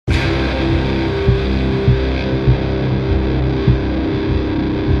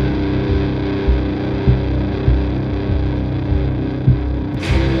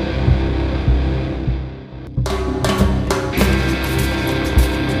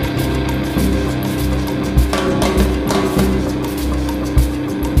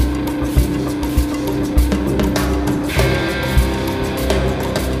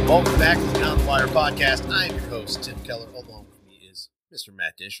Podcast. I'm your host, Tim Keller. Along with me is Mr.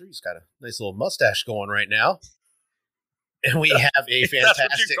 Matt Disher. He's got a nice little mustache going right now. And we have a fantastic...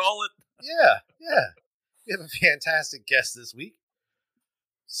 That's what you call it? Yeah. We have a fantastic guest this week.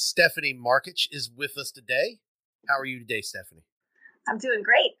 Stephanie Markich is with us today. How are you today, Stephanie? I'm doing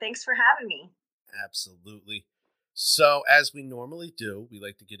great. Thanks for having me. Absolutely. So, as we normally do, we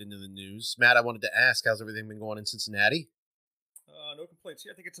like to get into the news. Matt, I wanted to ask, how's everything been going in Cincinnati? No complaints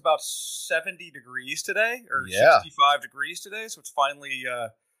here. I think it's about 70 degrees today, or 65 degrees today, so it's finally,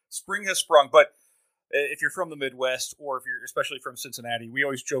 spring has sprung. But if you're from the Midwest, or if you're especially from Cincinnati, we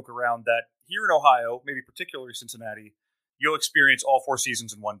always joke around that here in Ohio, maybe particularly Cincinnati, you'll experience all four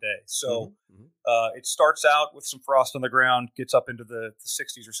seasons in one day. So it starts out with some frost on the ground, gets up into the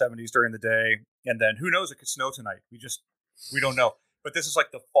 60s or 70s during the day, and then who knows, it could snow tonight. We don't know. But this is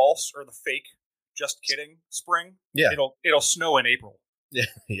like the false or the fake, just kidding, spring. Yeah. It'll snow in April. Yeah.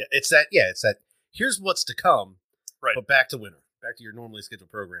 It's that. Here's what's to come. Right. But back to winter. Back to your normally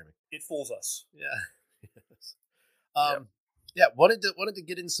scheduled programming. It fools us. Yeah. Wanted to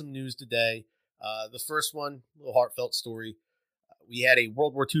get in some news today. The first one, a little heartfelt story. We had a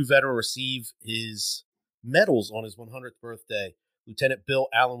World War II veteran receive his medals on his 100th birthday. Lieutenant Bill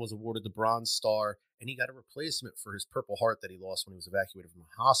Allen was awarded the Bronze Star, and he got a replacement for his Purple Heart that he lost when he was evacuated from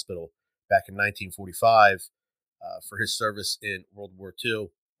a hospital back in 1945 for his service in World War II.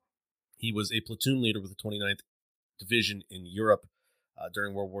 He was a platoon leader with the 29th Division in Europe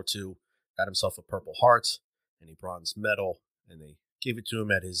during World War II, got himself a Purple Heart and a bronze medal, and they gave it to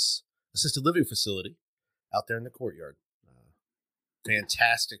him at his assisted living facility out there in the courtyard.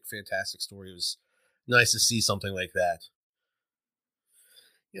 Fantastic story. It was nice to see something like that.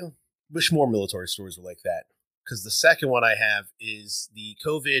 Wish more military stories were like that. Because the second one I have is the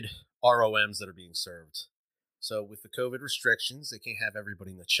COVID ROMs that are being served. So with the COVID restrictions, they can't have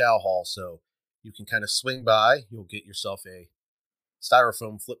everybody in the chow hall. So you can kind of swing by. You'll get yourself a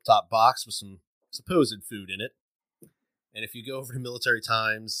styrofoam flip-top box with some supposed food in it. And if you go over to Military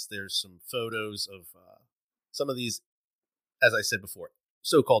Times, there's some photos of some of these, as I said before,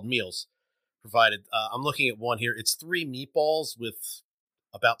 so-called meals provided. I'm looking at one here. It's 3 meatballs with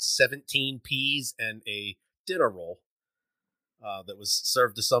about 17 peas and a dinner roll that was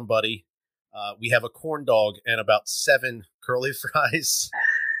served to somebody. We have a corn dog and about 7 curly fries.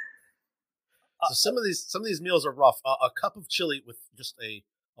 So some of these meals are rough. A cup of chili with just a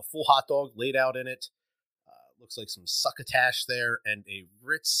full hot dog laid out in it. Looks like some succotash there, and a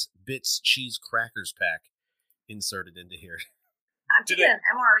Ritz Bits cheese crackers pack inserted into here. I'm thinking an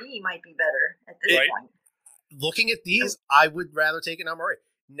MRE might be better at this point. Looking at these, I would rather take an MRE.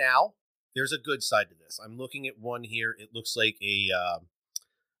 Now, there's a good side to this. I'm looking at one here. It looks like a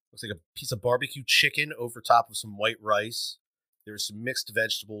piece of barbecue chicken over top of some white rice. There's some mixed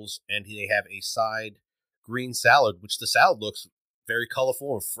vegetables, and they have a side green salad, which the salad looks very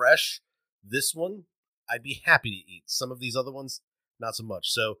colorful and fresh. This one, I'd be happy to eat. Some of these other ones, not so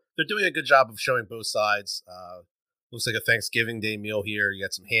much. So they're doing a good job of showing both sides. Looks like a Thanksgiving Day meal here. You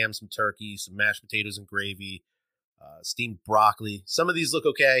got some ham, some turkey, some mashed potatoes and gravy, steamed broccoli. Some of these look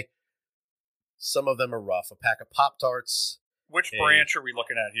okay. Some of them are rough. A pack of Pop-Tarts. Which branch are we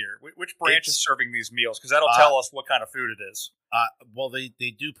looking at here? Which branch is serving these meals? Because that'll tell us what kind of food it is. Well, they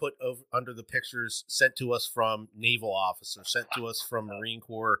do put under the pictures sent to us from naval officer, sent to us from Marine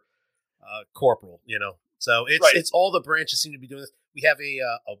Corps corporal. So it's all the branches seem to be doing this. We have a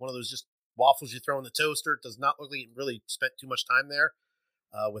one of those just waffles you throw in the toaster. It does not look like it really spent too much time there.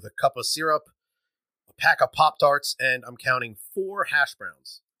 With a cup of syrup, a pack of Pop-Tarts, and I'm counting 4 hash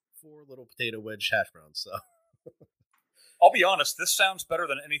browns, 4 little potato wedge hash browns. So. I'll be honest, this sounds better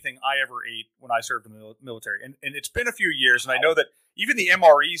than anything I ever ate when I served in the military. And it's been a few years, and I know that even the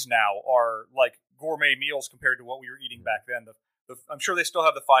MREs now are like gourmet meals compared to what we were eating back then. I'm sure they still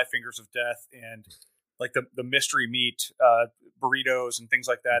have the 5 fingers of death and like the mystery meat burritos and things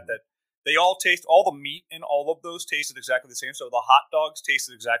like that, that they all taste, all the meat in all of those tasted exactly the same. So the hot dogs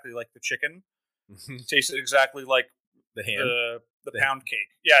tasted exactly like the chicken, tasted exactly like the ham, the pound cake.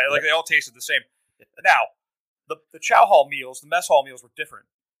 Yeah, like they all tasted the same. Now, the chow hall meals, the mess hall meals were different.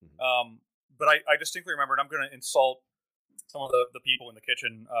 But I distinctly remember, and I'm going to insult some of the people in the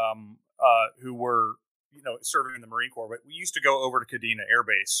kitchen who were, serving in the Marine Corps. But we used to go over to Kadena Air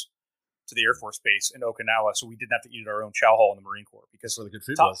Base, to the Air Force Base in Okinawa, so we didn't have to eat at our own chow hall in the Marine Corps because where the good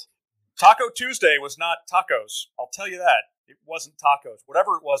food was. Taco Tuesday was not tacos. I'll tell you that. It wasn't tacos.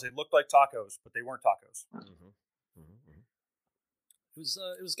 Whatever it was, it looked like tacos, but they weren't tacos.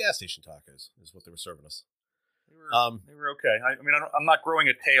 It was gas station tacos is what they were serving us. They were okay. I'm not growing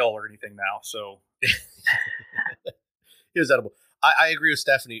a tail or anything now, so it was edible. I agree with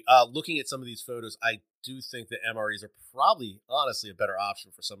Stephanie. Looking at some of these photos, I do think that MREs are probably, honestly, a better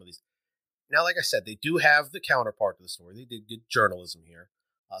option for some of these. Now, like I said, they do have the counterpart to the story. They did good journalism here.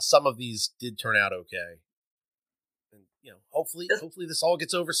 Some of these did turn out okay. And, hopefully this all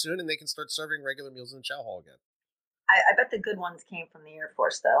gets over soon and they can start serving regular meals in the chow hall again. I bet the good ones came from the Air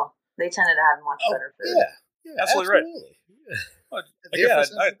Force, though. They tended to have much better food. Yeah, absolutely right. Yeah. Well, again,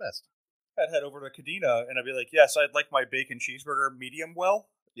 I'd head over to Cadena and I'd be like, yes, I'd like my bacon cheeseburger medium well.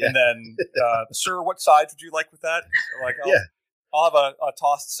 Yeah. And then, sir, what sides would you like with that? Like, I'll have a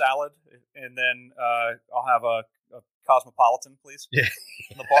tossed salad, and then I'll have a cosmopolitan, please. Yeah.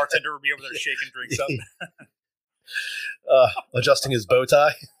 And the bartender would be over there shaking drinks up. Adjusting his bow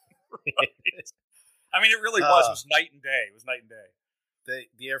tie. Right. I mean, it really was. It was night and day. It was night and day.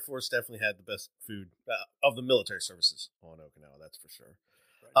 The Air Force definitely had the best food of the military services on Okinawa, that's for sure.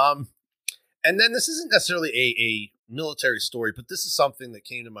 Right. And then this isn't necessarily a military story, but this is something that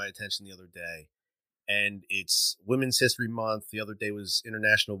came to my attention the other day. And it's Women's History Month. The other day was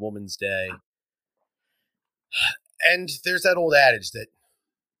International Women's Day. And there's that old adage that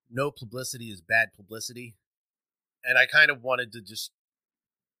no publicity is bad publicity. And I kind of wanted to just,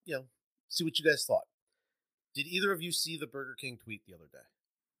 see what you guys thought. Did either of you see the Burger King tweet the other day?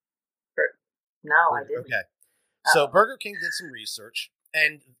 No, I didn't. Okay. So Burger King did some research.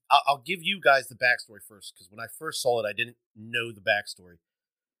 And I'll give you guys the backstory first, because when I first saw it, I didn't know the backstory.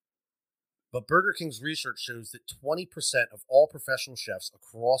 But Burger King's research shows that 20% of all professional chefs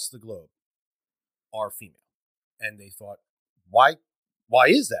across the globe are female. And they thought, why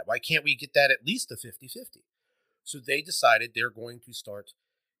is that? Why can't we get that at least a 50-50? So they decided they're going to start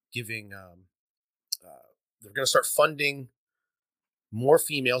giving, they're going to start funding more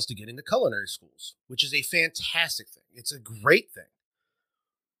females to get into culinary schools, which is a fantastic thing. It's a great thing.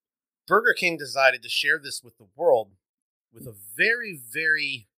 Burger King decided to share this with the world with a very,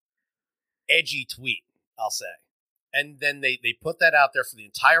 very edgy tweet, I'll say. And then they put that out there for the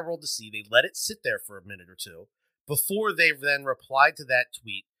entire world to see. They let it sit there for a minute or two before they then replied to that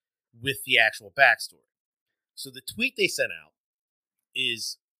tweet with the actual backstory. So the tweet they sent out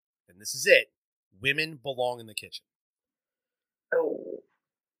is, and this is it, women belong in the kitchen. Oh.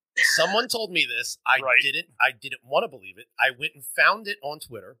 Someone told me this. I didn't want to believe it. I went and found it on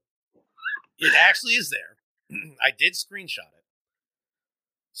Twitter. It actually is there. I did screenshot it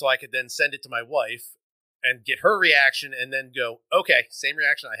so I could then send it to my wife and get her reaction and then go, okay, same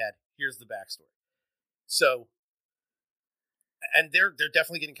reaction I had. Here's the backstory. So, and they're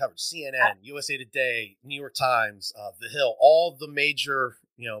definitely getting covered. CNN, USA Today, New York Times, The Hill, all the major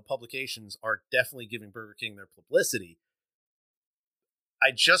publications are definitely giving Burger King their publicity. I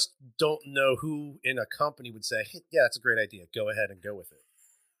just don't know who in a company would say, hey, yeah, that's a great idea. Go ahead and go with it.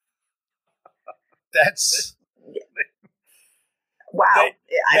 That's wow.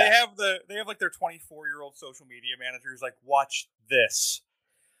 They have like their 24-year-old social media managers like, watch this.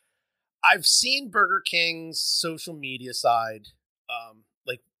 I've seen Burger King's social media side,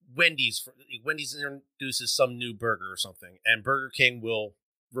 like Wendy's introduces some new burger or something, and Burger King will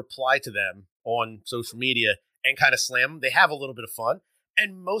reply to them on social media and kind of slam them. They have a little bit of fun,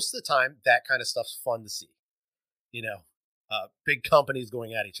 and most of the time, that kind of stuff's fun to see. Big companies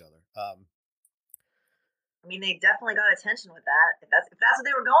going at each other. I mean, they definitely got attention with that. If that's what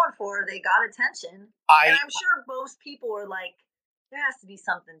they were going for, they got attention. And I'm sure most people were like, there has to be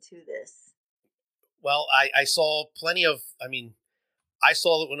something to this. Well, I saw plenty of, I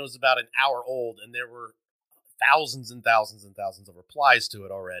saw it when it was about an hour old, and there were thousands and thousands and thousands of replies to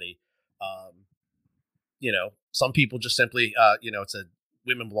it already. Some people just simply, it said,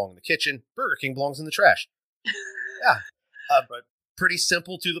 women belong in the kitchen, Burger King belongs in the trash. Yeah. But pretty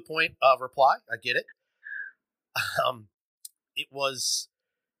simple to the point reply. I get it. It was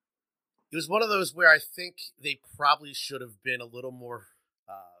one of those where I think they probably should have been a little more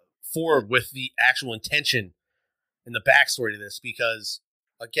forward with the actual intention and the backstory to this, because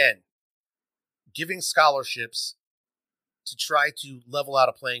again, giving scholarships to try to level out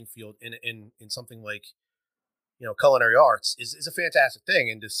a playing field in something like culinary arts is a fantastic thing,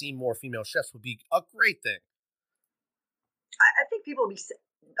 and to see more female chefs would be a great thing. I think people would be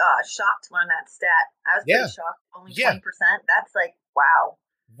shocked to learn that stat. I was pretty shocked. Only 20%. That's like, wow.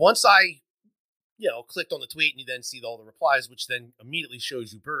 Once I, clicked on the tweet and you then see all the replies, which then immediately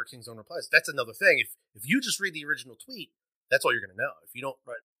shows you Burger King's own replies. That's another thing. If you just read the original tweet, that's all you're going to know. If you don't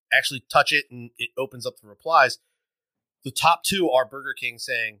actually touch it and it opens up the replies, the top two are Burger King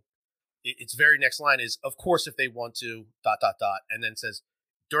saying, its very next line is, of course, if they want to, ... and then says,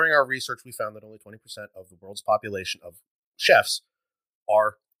 during our research, we found that only 20% of the world's population of chefs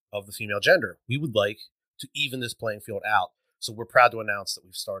are of the female gender. We would like to even this playing field out. So we're proud to announce that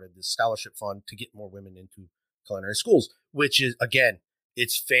we've started this scholarship fund to get more women into culinary schools, which is, again,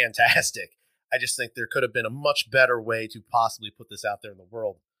 it's fantastic. I just think there could have been a much better way to possibly put this out there in the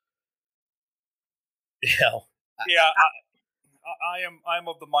world. I'm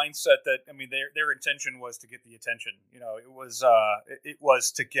of the mindset that, I mean, their intention was to get the attention. It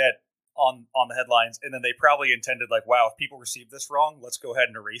was to get on the headlines, and then they probably intended, like, wow, if people receive this wrong, let's go ahead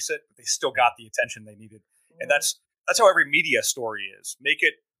and erase it. But they still got the attention they needed, and that's how every media story is. Make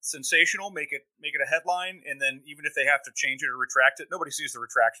it sensational, make it a headline, and then even if they have to change it or retract it, nobody sees the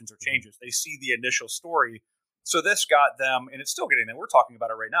retractions or changes. They see the initial story. So this got them, and it's still getting them. We're talking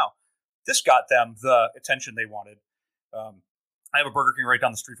about it right now. This got them the attention they wanted. I have a Burger King right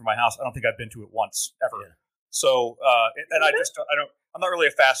down the street from my house. I don't think I've been to it once ever. Yeah. So, and I'm not really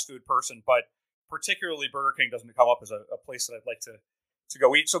a fast food person, but particularly Burger King doesn't come up as a place that I'd like to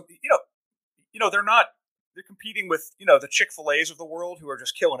go eat. So, they're competing with, the Chick-fil-A's of the world, who are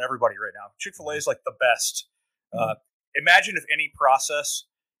just killing everybody right now. Chick-fil-A is like the best. Imagine if any process,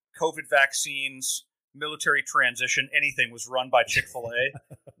 COVID vaccines, military transition, anything was run by Chick-fil-A.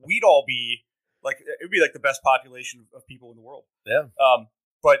 We'd all be like, it would be like the best population of people in the world. Yeah.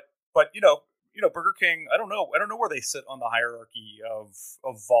 But Burger King, I don't know where they sit on the hierarchy of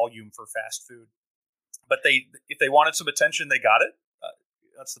volume for fast food. But if they wanted some attention, they got it.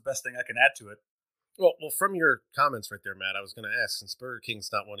 That's the best thing I can add to it. Well, from your comments right there, Matt, I was going to ask, since Burger King's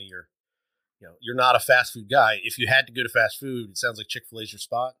not one of your, you're not a fast food guy. If you had to go to fast food, it sounds like Chick-fil-A's your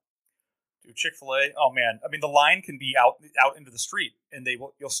spot. Dude, Chick-fil-A, oh man! I mean, the line can be out into the street, and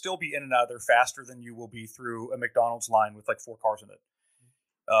you'll still be in and out of there faster than you will be through a McDonald's line with like 4 cars in it.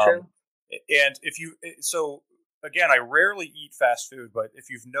 True. And again, I rarely eat fast food, but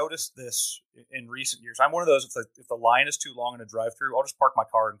if you've noticed this in recent years, I'm one of those. If the line is too long in a drive-through, I'll just park my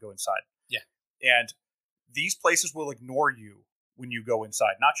car and go inside. Yeah. And these places will ignore you when you go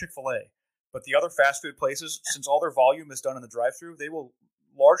inside. Not Chick-fil-A, but the other fast food places, since all their volume is done in the drive-through, they will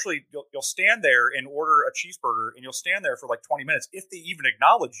largely, you'll stand there and order a cheeseburger, and you'll stand there for like 20 minutes if they even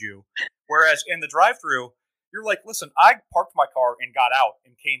acknowledge you. Whereas in the drive-thru, you're like, listen, I parked my car and got out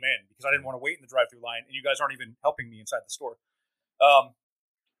and came in because I didn't want to wait in the drive-thru line, and you guys aren't even helping me inside the store.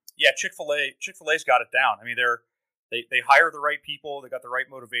 Chick-fil-A's got it down. I mean, they hire the right people, they got the right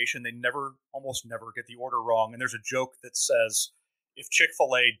motivation, they almost never get the order wrong. And there's a joke that says, if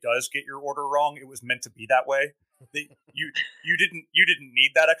Chick-fil-A does get your order wrong, it was meant to be that way. You didn't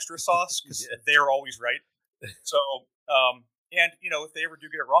need that extra sauce because they're always right. So if they ever do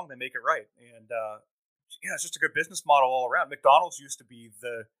get it wrong, they make it right. And it's just a good business model all around. McDonald's used to be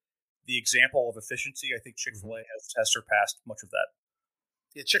the example of efficiency. I think Chick-fil-A has surpassed much of that.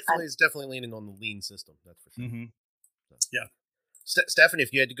 Yeah, Chick-fil-A is definitely leaning on the lean system. That's for sure. Mm-hmm. Yeah. Stephanie,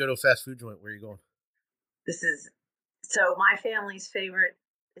 if you had to go to a fast food joint, where are you going? So my family's favorite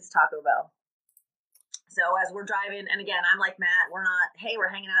is Taco Bell. So as we're driving, and again, I'm like Matt, we're not, hey,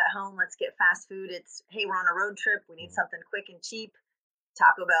 we're hanging out at home, let's get fast food. It's, hey, we're on a road trip, we need something quick and cheap.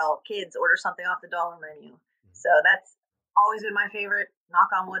 Taco Bell, kids, order something off the dollar menu. So that's always been my favorite.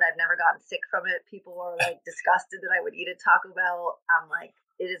 Knock on wood, I've never gotten sick from it. People are like disgusted that I would eat at Taco Bell. I'm like,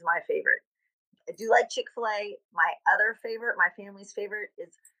 it is my favorite. I do like Chick-fil-A. My other favorite, my family's favorite,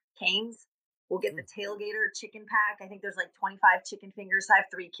 is Cane's. We'll get the tailgater chicken pack. I think there's like 25 chicken fingers. I have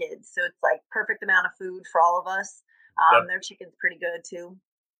 3 kids, so it's like perfect amount of food for all of us. Their chicken's pretty good too.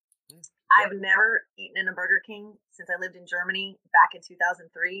 I've never eaten in a Burger King since I lived in Germany back in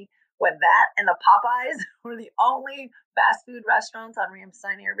 2003, when that and the Popeyes were the only fast food restaurants on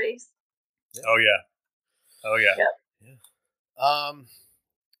Ramstein Air Base. Oh yeah. Yep.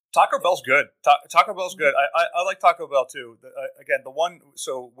 Taco Bell's good. Taco Bell's good. I like Taco Bell too. Again, the one,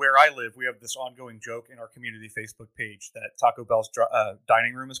 so where I live, we have this ongoing joke in our community Facebook page that Taco Bell's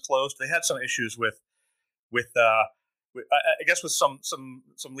dining room is closed. They had some issues with I guess with some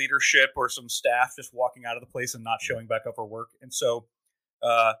leadership or some staff just walking out of the place and not showing back up for work. And so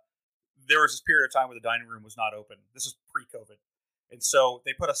there was this period of time where the dining room was not open. This is pre-COVID. And so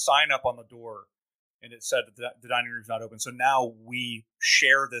they put a sign up on the door, and it said that the dining room's not open. So now we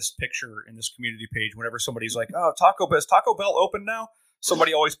share this picture in this community page. Whenever somebody's like, "Oh, is Taco Bell open now?"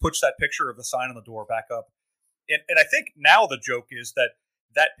 Somebody always puts that picture of the sign on the door back up. And I think now the joke is that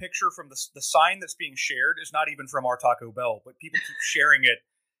picture from the sign that's being shared is not even from our Taco Bell, but people keep sharing it,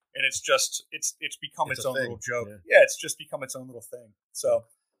 and it's become its own little joke. Yeah, it's just become its own little thing. So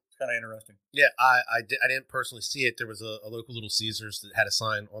it's kind of interesting. Yeah, I didn't personally see it. There was a local Little Caesars that had a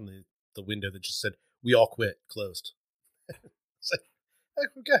sign on the window that just said, "We all quit, closed." It's like, hey,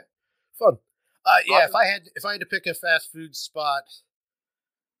 okay, fun. If I had to pick a fast food spot,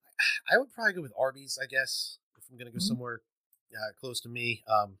 I would probably go with Arby's, I guess, if I'm gonna go somewhere close to me.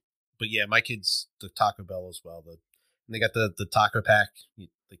 But yeah, my kids, the Taco Bell as well. And they got the taco pack,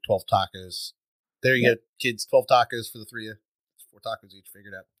 like 12 tacos. There you go, kids, 12 tacos for the three of you. It's 4 tacos each,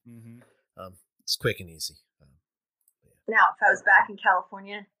 figured out. It's quick and easy. Yeah. Now, if I was back in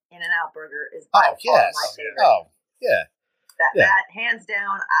California, In-N-Out Burger is by far my favorite. Oh, yeah. That hands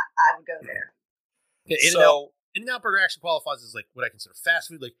down, I would go there. Yeah, In-N-Out Burger actually qualifies as like what I consider fast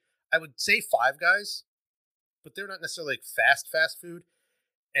food. Like I would say Five Guys, but they're not necessarily like fast food.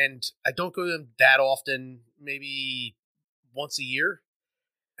 And I don't go to them that often, maybe once a year.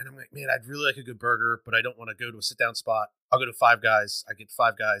 And I'm like, man, I'd really like a good burger, but I don't want to go to a sit-down spot. I'll go to Five Guys. I get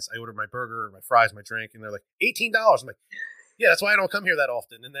Five Guys. I order my burger, my fries, my drink, and they're like $18. I'm like, yeah, that's why I don't come here that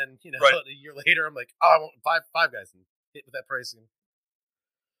often. And then, a year later, I'm like, oh, I want Five Guys, and hit with that pricing.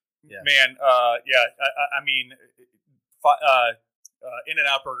 Yeah, man. I mean,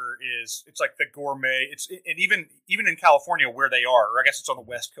 In-N-Out Burger it's like the gourmet. And even in California where they are, or I guess it's on the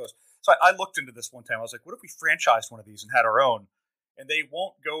West Coast. So I looked into this one time. I was like, what if we franchised one of these and had our own? And they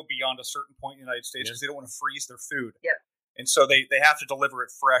won't go beyond a certain point in the United States because they don't want to freeze their food. Yep. And so they have to deliver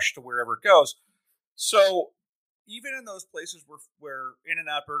it fresh to wherever it goes. So even in those places where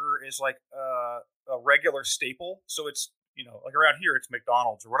In-N-Out Burger is like a regular staple, so it's, like around here, it's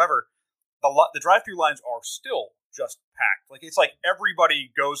McDonald's or whatever, the drive-through lines are still just packed. Like it's like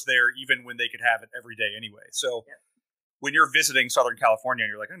everybody goes there even when they could have it every day anyway. So when you're visiting Southern California and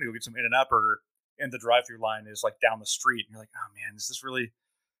you're like, I'm going to go get some In-N-Out Burger, and the drive-through line is like down the street, and you're like, oh man, is this really?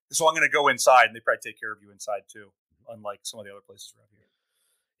 So I'm going to go inside, and they probably take care of you inside too, unlike some of the other places around here.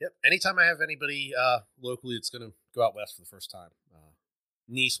 Yep. Anytime I have anybody locally that's going to go out west for the first time.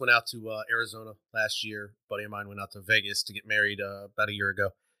 Niece went out to Arizona last year. A buddy of mine went out to Vegas to get married about a year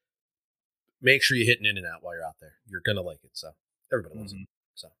ago. Make sure you hit an In-N-Out while you're out there. You're going to like it. So everybody loves it.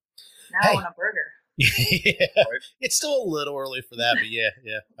 So now I want a burger. Yeah, right? It's still a little early for that, but yeah,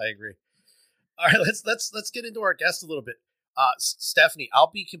 I agree. All right, let's get into our guest a little bit. Stephanie,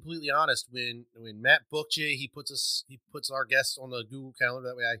 I'll be completely honest. When Matt booked you, he puts our guests on the Google Calendar.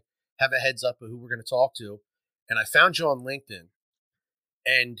 That way, I have a heads up of who we're going to talk to. And I found you on LinkedIn,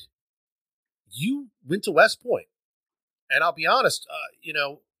 and you went to West Point. And I'll be honest,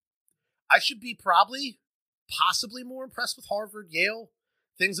 I should be possibly more impressed with Harvard, Yale,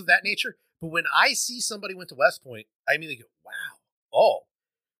 things of that nature. But when I see somebody went to West Point, I immediately go, "Wow, oh!"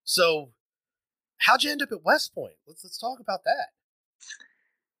 So, how'd you end up at West Point? Let's talk about that.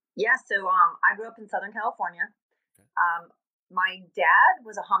 Yeah, so I grew up in Southern California. Okay. My dad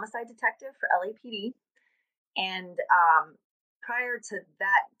was a homicide detective for LAPD, and prior to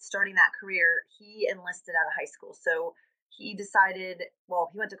that, starting that career, he enlisted out of high school. So he decided,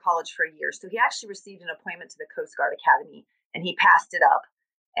 he went to college for a year. So he actually received an appointment to the Coast Guard Academy, and he passed it up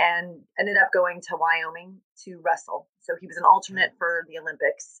and ended up going to Wyoming to wrestle. So he was an alternate for the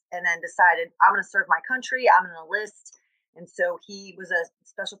Olympics, and then decided, I'm going to serve my country. I'm going to enlist. And so he was a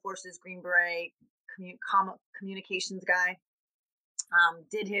Special Forces Green Beret communications guy,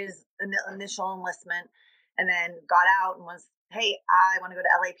 did his initial enlistment, and then got out and was, hey, I want to go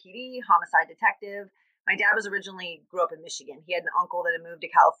to LAPD, homicide detective. My dad grew up in Michigan. He had an uncle that had moved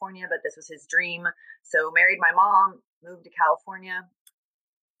to California, but this was his dream. So married my mom, moved to California.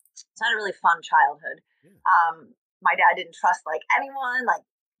 So I had a really fun childhood. Yeah. My dad didn't trust anyone.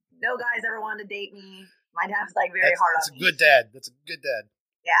 No guys ever wanted to date me. My dad was very hard on me. That's a good dad. That's a good dad.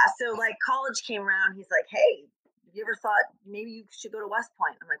 Yeah. So college came around. He's like, hey, have you ever thought maybe you should go to West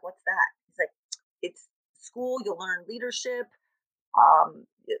Point? I'm like, what's that? He's like, it's school. You'll learn leadership.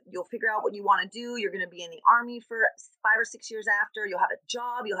 You'll figure out what you want to do. You're going to be in the Army for 5 or 6 years after. You'll have a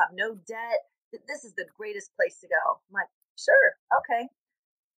job. You'll have no debt. This is the greatest place to go. I'm like, sure. Okay.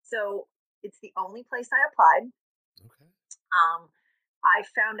 So it's the only place I applied. Okay. I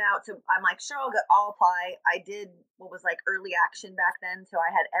found out, so I'm like, sure, I'll apply. I did what was early action back then. So I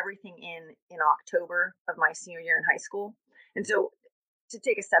had everything in October of my senior year in high school. And so to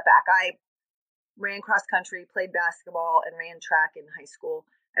take a step back, I ran cross country, played basketball, and ran track in high school.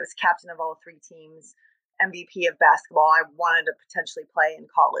 I was captain of all 3 teams, MVP of basketball. I wanted to potentially play in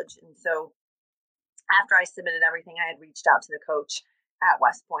college. And so after I submitted everything, I had reached out to the coach at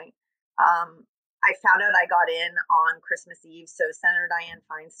West Point. I found out I got in on Christmas Eve. So Senator Dianne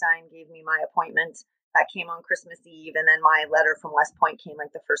Feinstein gave me my appointment. That came on Christmas Eve. And then my letter from West Point came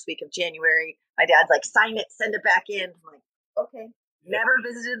the first week of January. My dad's like, sign it, send it back in. I'm like, okay. Yeah. Never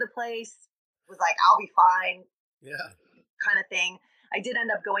visited the place. Was like, I'll be fine. Yeah. Kind of thing. I did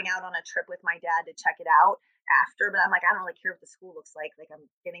end up going out on a trip with my dad to check it out after, but I'm like, I don't really care what the school looks like. I'm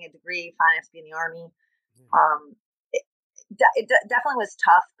getting a degree, fine, I have to be in the Army. It definitely was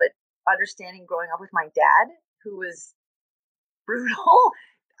tough, but understanding growing up with my dad, who was brutal.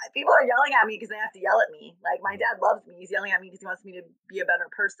 People are yelling at me because they have to yell at me. Like, my dad loves me. He's yelling at me because he wants me to be a better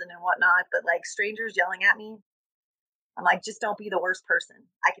person and whatnot. But like, strangers yelling at me, I'm like, just don't be the worst person.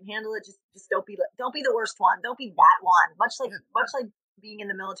 I can handle it. Just don't be the worst one. Don't be that one. Much like being in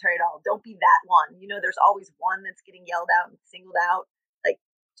the military at all. Don't be that one. You know, there's always one that's getting yelled out and singled out. Like,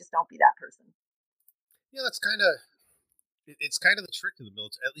 just don't be that person. Yeah, it's kind of the trick of the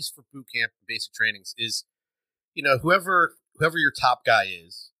military, at least for boot camp and basic trainings, is, you know, whoever your top guy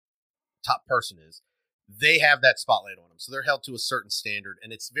is, top person is, they have that spotlight on them. So they're held to a certain standard,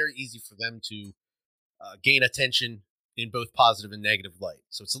 and it's very easy for them to gain attention in both positive and negative light.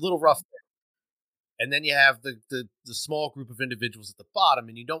 So it's a little rough there. And then you have the small group of individuals at the bottom,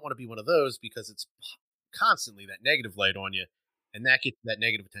 and you don't want to be one of those because it's constantly that negative light on you, and that gets that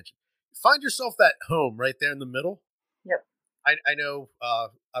negative attention. Find yourself that home right there in the middle. Yep. I know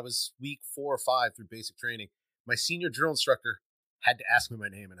I was week 4 or 5 through basic training. My senior drill instructor had to ask me my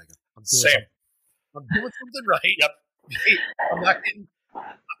name, and I go, I'm doing something right. Yep. I'm not getting.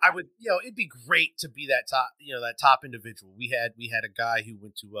 I would, it'd be great to be that top individual. We had a guy who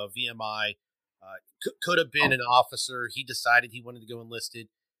went to VMI, could have been an officer. He decided he wanted to go enlisted.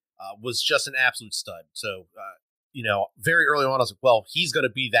 Was just an absolute stud. So, very early on, I was like, well, he's going to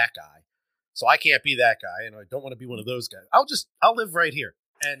be that guy. So I can't be that guy, and I don't want to be one of those guys. I'll live right here.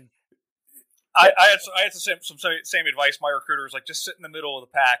 And I had some same advice. My recruiter was like, just sit in the middle of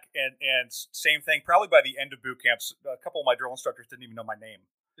the pack, and same thing. Probably by the end of boot camps, a couple of my drill instructors didn't even know my name.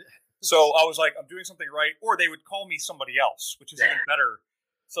 So I was like, I'm doing something right, or they would call me somebody else, which is even better.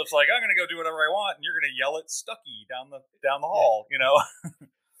 So it's like, I'm going to go do whatever I want, and you're going to yell at Stucky down the hall, you know.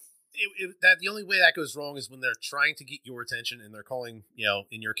 The only way that goes wrong is when they're trying to get your attention and they're calling,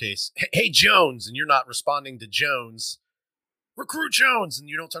 in your case, hey, Jones, and you're not responding to Jones. Recruit Jones, and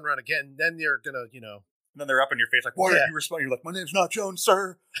you don't turn around again. Then they're gonna, And then they're up in your face like, why are you responding? You're like, my name's not Jones,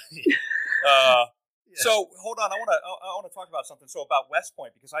 sir. So hold on, I want to talk about something. So about West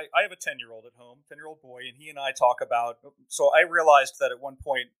Point, because I have a 10-year-old at home, 10-year-old boy, and he and I talk about. So I realized that at one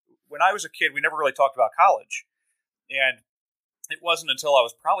point when I was a kid, we never really talked about college, and it wasn't until I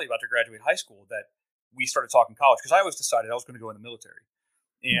was probably about to graduate high school that we started talking college, because I always decided I was going to go in the military,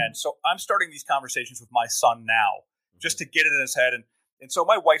 and so I'm starting these conversations with my son now, just to get it in his head. And so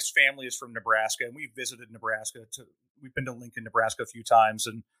my wife's family is from Nebraska, and we've visited Nebraska. We've been to Lincoln, Nebraska a few times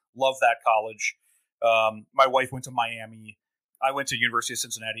and love that college. My wife went to Miami. I went to University of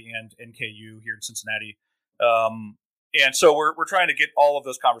Cincinnati and NKU here in Cincinnati. And so we're trying to get all of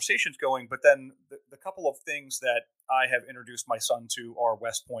those conversations going. But then the couple of things that I have introduced my son to are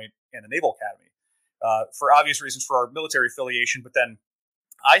West Point and the Naval Academy, for obvious reasons for our military affiliation. But then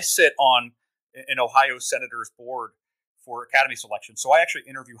I sit on an Ohio Senator's board for academy selection. So I actually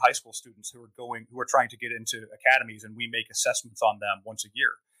interview high school students who are trying to get into academies, and we make assessments on them once a year.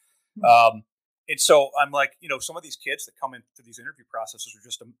 And so I'm like, some of these kids that come into these interview processes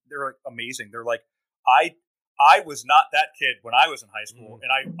are they're like amazing. They're like, I was not that kid when I was in high school,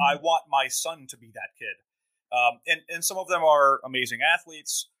 and I want my son to be that kid. And some of them are amazing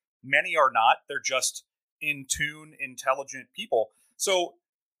athletes. Many are not. They're just in tune, intelligent people. So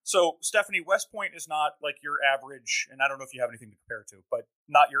Stephanie, West Point is not like your average, and I don't know if you have anything to compare to, but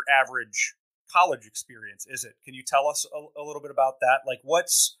not your average college experience, is it? Can you tell us a little bit about that? Like, what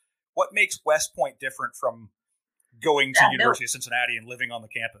makes West Point different from going to University of Cincinnati and living on the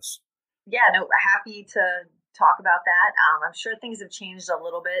campus? Yeah, no, happy to talk about that. I'm sure things have changed a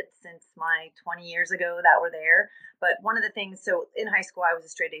little bit since my 20 years ago that were there. But one of the things, so in high school, I was a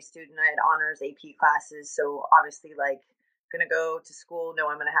straight A student. I had honors AP classes. So obviously, like, going to go to school,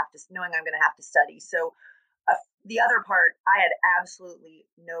 knowing I'm going to have to study. So the other part, I had absolutely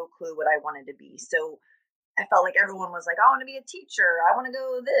no clue what I wanted to be. So I felt like everyone was like, I want to be a teacher. I want to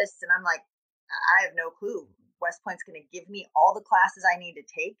go this. And I'm like, I have no clue. West Point's going to give me all the classes I need to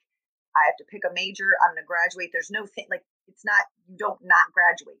take. I have to pick a major. I'm going to graduate. There's no thing like, it's not, you don't not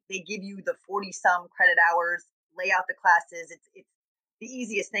graduate. They give you the 40 some credit hours, lay out the classes. It's the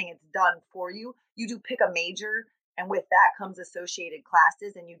easiest thing. It's done for you. You do pick a major, and with that comes associated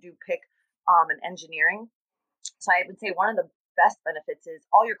classes, and you do pick an engineering. So I would say one of the best benefits is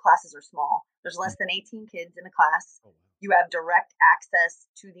all your classes are small. There's less than 18 kids in a class. You have direct access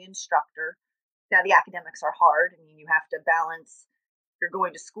to the instructor. Now, the academics are hard. I mean, you have to balance you're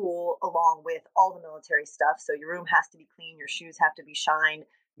going to school along with all the military stuff. So your room has to be clean. Your shoes have to be shined.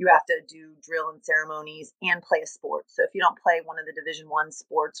 You have to do drill and ceremonies and play a sport. So if you don't play one of the Division I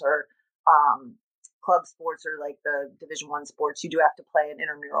sports or club sports or like the Division I sports, you do have to play an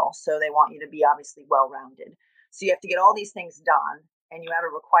intramural. So they want you to be obviously well-rounded. So you have to get all these things done, and you have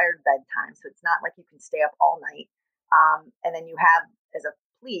a required bedtime. So it's not like you can stay up all night. And then you have, as a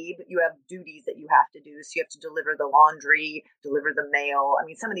plebe, you have duties that you have to do. So you have to deliver the laundry, deliver the mail. I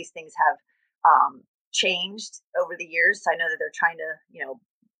mean, some of these things have changed over the years. So I know that they're trying to,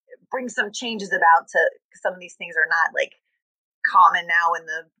 bring some changes about to, some of these things are not like common now in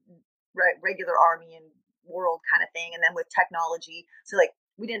the regular army and world kind of thing. And then with technology, so like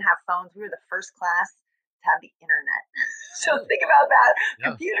we didn't have phones. We were the first class to have the internet. So think about that. Yeah.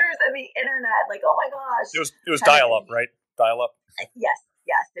 Computers and the internet. Like, oh my gosh. It was dial up, right? Dial up. Yes.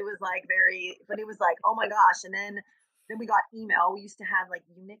 It was like but it was like, oh my gosh. And then we got email. We used to have like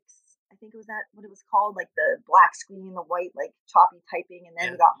Unix. I think it was that what it was called, like the black screen, the white, like choppy typing. And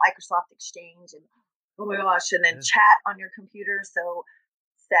then we got Microsoft Exchange and oh my gosh. And then chat on your computer. So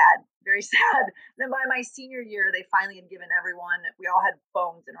sad, very sad. Then by my senior year, they finally had given everyone, we all had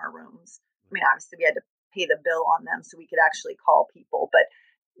phones in our rooms. I mean, obviously we had to pay the bill on them so we could actually call people. But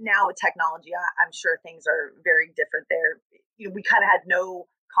now with technology, I'm sure things are very different there. We kind of had no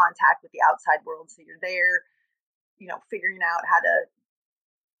contact with the outside world. So you're there, figuring out how to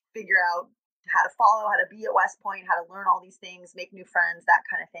follow, how to be at West Point, how to learn all these things, make new friends, that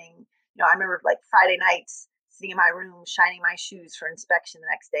kind of thing. I remember like Friday nights sitting in my room, shining my shoes for inspection the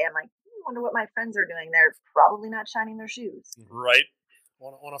next day. I'm like, I wonder what my friends are doing. They're probably not shining their shoes. Right.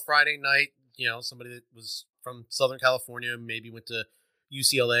 On a Friday night, somebody that was from Southern California, maybe went to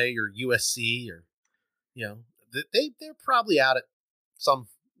UCLA or USC or, they're probably out at some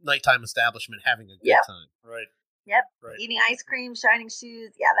nighttime establishment having a good time. Right. Yep. Right. Eating ice cream, shining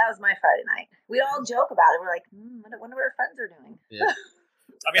shoes. Yeah, that was my Friday night. We all joke about it. We're like, I wonder what our friends are doing. Yeah.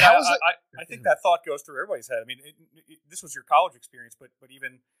 I mean, I think that thought goes through everybody's head. I mean, this was your college experience, but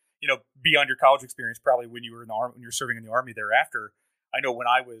even, beyond your college experience, probably when you were in the army, when you were serving in the Army thereafter, I know when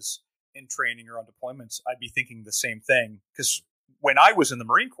I was in training or on deployments, I'd be thinking the same thing. Because when I was in the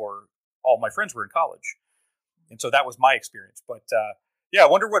Marine Corps, all my friends were in college. And so that was my experience. But I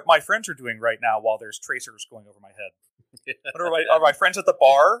wonder what my friends are doing right now while there's tracers going over my head. Are my friends at the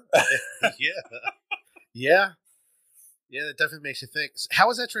bar? Yeah. Yeah, that definitely makes you think. How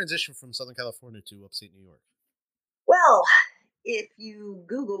was that transition from Southern California to upstate New York? Well, if you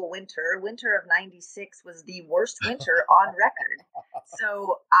Google winter of 96 was the worst winter on record.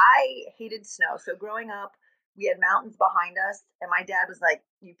 So I hated snow. So growing up, we had mountains behind us, and my dad was like,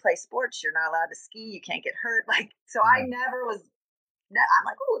 you play sports, you're not allowed to ski, you can't get hurt. So I never was, I'm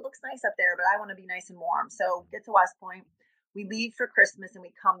like, oh, it looks nice up there, but I want to be nice and warm. So get to West Point, we leave for Christmas and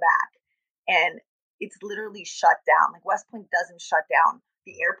we come back, and it's literally shut down. Like West Point doesn't shut down.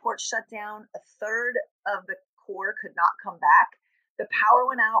 The airport shut down. A third of the Corps could not come back. The power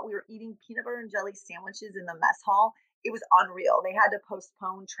went out. We were eating peanut butter and jelly sandwiches in the mess hall. It was unreal. They had to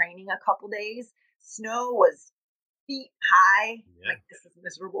postpone training a couple days. Snow was feet high. Yeah. Like, this is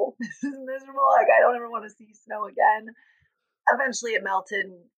miserable. Like, I don't ever want to see snow again. Eventually it melted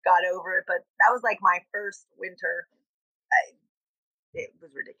and got over it. But that was like my first winter. It was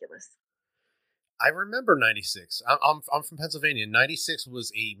ridiculous. I remember 96. I'm from Pennsylvania. 96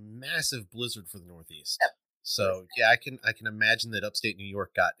 was a massive blizzard for the Northeast. Yep. So yeah, I can imagine that upstate New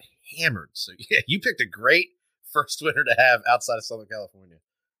York got hammered. So yeah, you picked a great first winter to have outside of Southern California.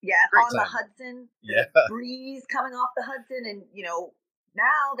 Yeah, great on time. The Hudson, the breeze coming off the Hudson, and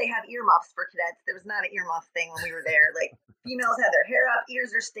now they have earmuffs for cadets. There was not an earmuff thing when we were there. Like females had their hair up,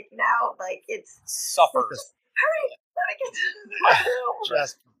 ears are sticking out. Like it's suffers. Hurry, let me get to the room.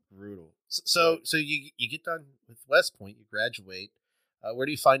 Just brutal. So you get done with West Point, you graduate. Where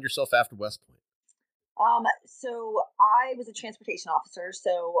do you find yourself after West Point? So I was a transportation officer.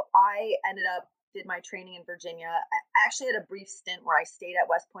 So I did my training in Virginia. I actually had a brief stint where I stayed at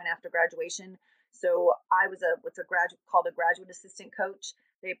West Point after graduation. So I was called a graduate assistant coach.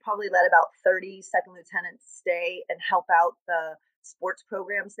 They probably let about 30 second lieutenants stay and help out the sports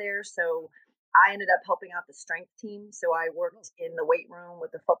programs there. So I ended up helping out the strength team. So I worked in the weight room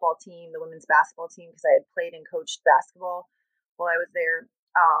with the football team, the women's basketball team, because I had played and coached basketball while I was there.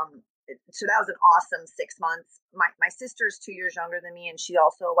 So that was an awesome 6 months. My sister's 2 years younger than me, and she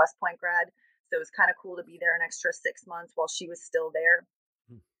also a West Point grad. So it was kind of cool to be there an extra 6 months while she was still there.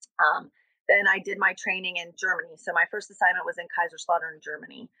 Then I did my training in Germany. So my first assignment was in Kaiserslautern,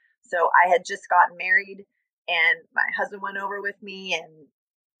 Germany. So I had just gotten married, and my husband went over with me, and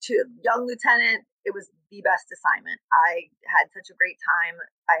to young lieutenant, it was the best assignment. I had such a great time.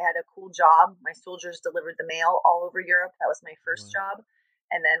 I had a cool job. My soldiers delivered the mail all over Europe. That was my first job.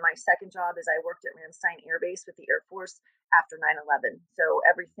 And then my second job is I worked at Ramstein Air Base with the Air Force after 9/11. So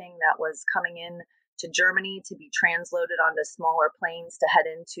everything that was coming in to Germany to be transloaded onto smaller planes to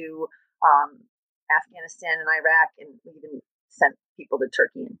head into Afghanistan and Iraq, and we even sent people to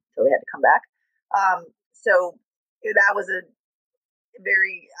Turkey until they had to come back. So that was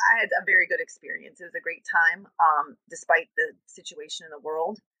I had a very good experience. It was a great time, despite the situation in the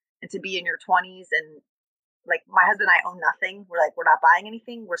world. And to be in your 20s, and like my husband and I own nothing. We're like, we're not buying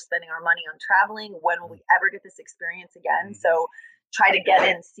anything. We're spending our money on traveling. When will we ever get this experience again? So try to get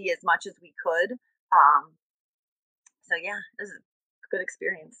in, see as much as we could. So yeah, it was a good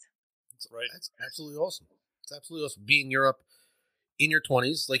experience. Right. That's absolutely awesome. It's absolutely awesome. Being in Europe in your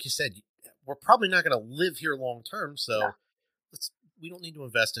 20s, like you said, we're probably not going to live here long term. So we don't need to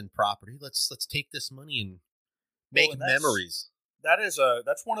invest in property. Let's take this money and make memories.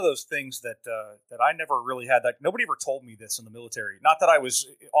 That's one of those things that I never really had. That nobody ever told me this in the military. Not that I was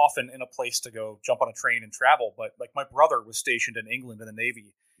often in a place to go jump on a train and travel, but like my brother was stationed in England in the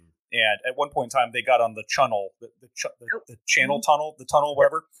Navy, and at one point in time they got on the channel, the channel tunnel, the tunnel,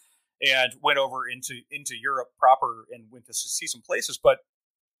 whatever, and went over into Europe proper and went to see some places. But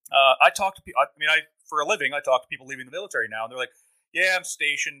I talk to people. I mean, for a living, I talk to people leaving the military now, and they're like, yeah, I'm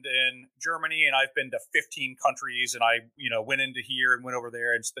stationed in Germany and I've been to 15 countries, and I, went into here and went over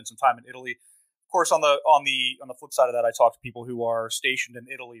there and spent some time in Italy. Of course, on the flip side of that, I talk to people who are stationed in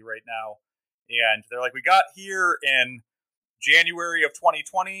Italy right now, and they're like, we got here in January of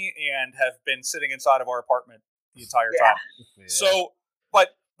 2020 and have been sitting inside of our apartment the entire time. Yeah. So,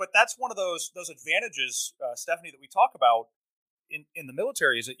 but that's one of those advantages, Stephanie, that we talk about in the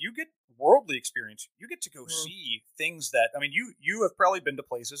military, is that you get worldly experience. You get to go see things that, I mean, you have probably been to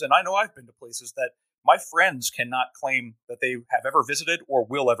places, and I know I've been to places that my friends cannot claim that they have ever visited or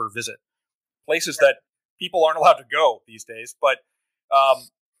will ever visit. Places that people aren't allowed to go these days, but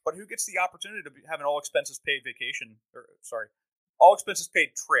who gets the opportunity to have an all expenses paid all expenses paid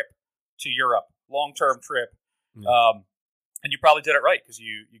trip to Europe, long-term trip. And you probably did it right, because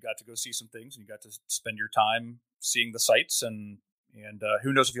you got to go see some things and you got to spend your time seeing the sights, and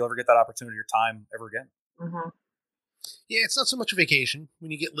who knows if you'll ever get that opportunity or time ever again. Mm-hmm. Yeah, it's not so much a vacation.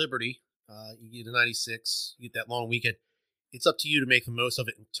 When you get Liberty, you get a 96, you get that long weekend. It's up to you to make the most of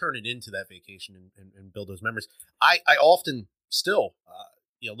it and turn it into that vacation and build those memories. I often still,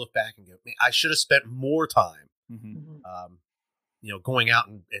 look back and go, man, I should have spent more time, going out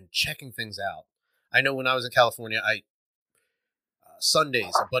and checking things out. I know when I was in California,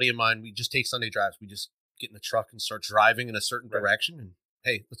 Sundays, a buddy of mine, we just take Sunday drives. We just get in the truck and start driving in a certain direction. And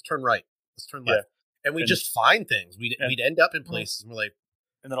hey, let's turn right. Let's turn left. And we just find things. We'd end up in places and we're like,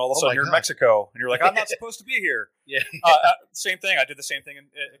 and then all of a sudden you're in Mexico and you're like, I'm not supposed to be here. Yeah. Same thing. I did the same thing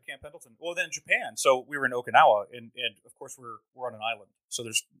at Camp Pendleton. Well, then Japan. So we were in Okinawa, and of course we're on an island. So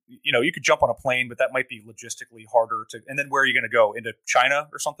there's, you could jump on a plane, but that might be logistically harder to, and then where are you going to go? Into China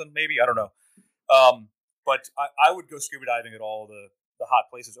or something? Maybe, I don't know. But I would go scuba diving at all the hot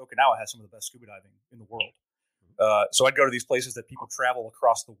places. Okinawa has some of the best scuba diving in the world. So I'd go to these places that people travel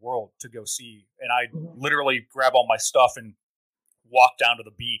across the world to go see, and I'd literally grab all my stuff and walk down to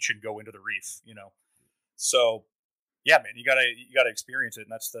the beach and go into the reef. So yeah, man, you gotta experience it,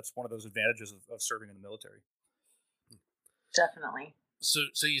 and that's one of those advantages of serving in the military. Definitely.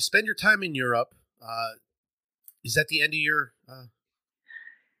 So you spend your time in Europe. Is that the end of your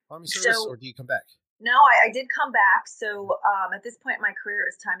Army service, or do you come back? No, I did come back. So at this point in my career,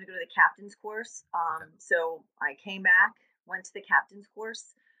 it was time to go to the captain's course. So I came back, went to the captain's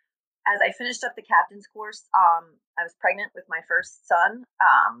course. As I finished up the captain's course, I was pregnant with my first son.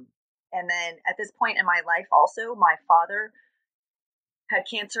 And then at this point in my life also, my father had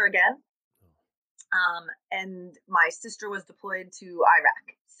cancer again. And my sister was deployed to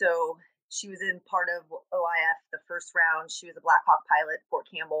Iraq. So she was in part of OIF, the first round. She was a Black Hawk pilot, Fort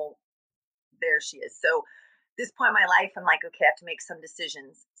Campbell. There she is. So this point in my life, I'm like, okay, I have to make some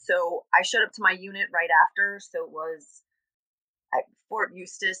decisions. So I showed up to my unit right after. So it was at Fort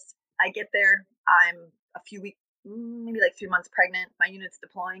Eustis. I get there. I'm a few weeks, maybe like 3 months pregnant. My unit's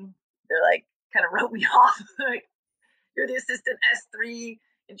deploying. They're like, kind of wrote me off. Like, you're the assistant S3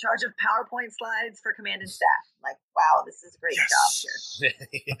 in charge of PowerPoint slides for command and staff. I'm like, wow, this is a great job here.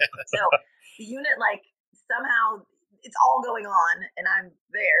 So the unit, like, somehow it's all going on, and I'm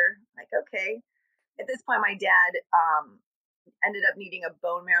there. Like, okay. At this point, my dad ended up needing a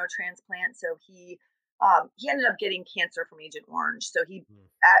bone marrow transplant, so he ended up getting cancer from Agent Orange. So he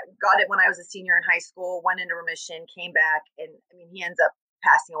got it when I was a senior in high school, went into remission, came back, and I mean, he ends up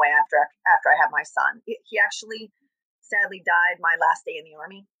passing away after I had my son. He actually sadly died my last day in the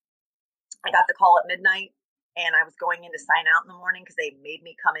Army. I got the call at midnight, and I was going in to sign out in the morning because they made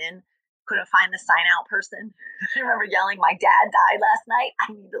me come in. Couldn't find the sign out person. I remember yelling, my dad died last night.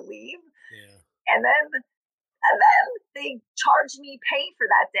 I need to leave. Yeah. And then they charged me pay for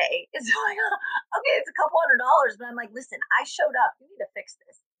that day. It's like, okay, it's a couple $100, but I'm like, listen, I showed up. You need to fix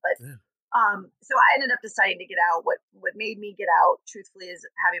this. But So I ended up deciding to get out. What made me get out, truthfully, is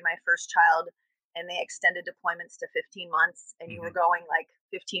having my first child, and they extended deployments to 15 months, and you were going like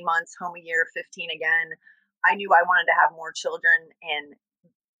 15 months, home a year, 15 again. I knew I wanted to have more children, and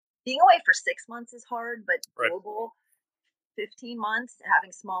being away for 6 months is hard, but Right. doable. 15 months,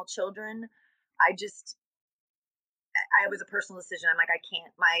 having small children, I just, I was a personal decision. I'm like, I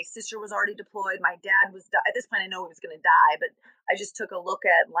can't. My sister was already deployed. My dad was, at this point, I know he was going to die, but I just took a look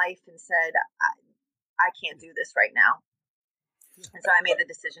at life and said, I can't do this right now. And so I made the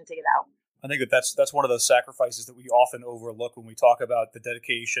decision to get out. I think that's one of those sacrifices that we often overlook when we talk about the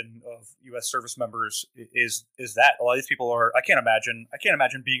dedication of U.S. service members. Is that a lot of these people are? I can't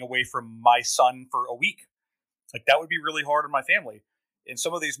imagine being away from my son for a week. Like, that would be really hard on my family. And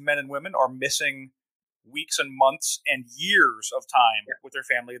some of these men and women are missing weeks and months and years of time with their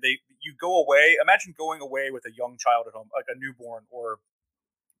family. You go away. Imagine going away with a young child at home, like a newborn, or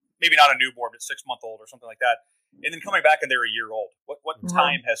maybe not a newborn, but 6-month-old or something like that, and then coming back and they're a year old. What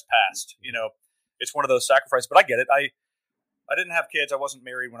time has passed? It's one of those sacrifices. But I get it. I didn't have kids. I wasn't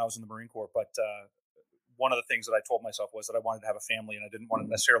married when I was in the Marine Corps, but one of the things that I told myself was that I wanted to have a family, and I didn't want to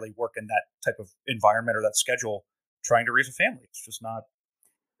necessarily work in that type of environment or that schedule trying to raise a family. It's just not.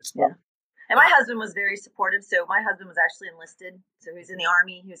 And my husband was very supportive. So my husband was actually enlisted. So he was in the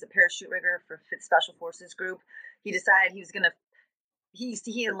Army. He was a parachute rigger for 5th Special Forces Group. He decided he was going to, he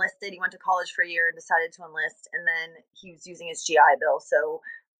enlisted. He went to college for a year and decided to enlist. And then he was using his GI Bill. So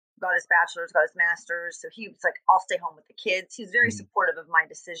got his bachelor's, got his master's. So he was like, I'll stay home with the kids. He was very supportive of my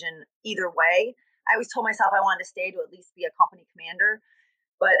decision either way. I always told myself I wanted to stay to at least be a company commander.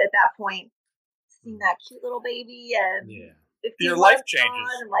 But at that point, seeing that cute little baby and your life changes.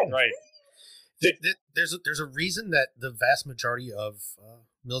 Right. There's a reason that the vast majority of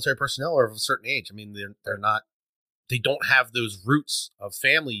military personnel are of a certain age. I mean, they're not, they don't have those roots of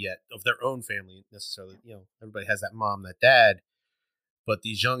family yet, of their own family necessarily. Everybody has that mom, that dad, but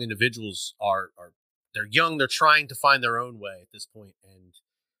these young individuals they're young. They're trying to find their own way at this point, and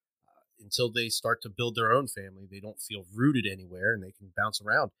until they start to build their own family, they don't feel rooted anywhere, and they can bounce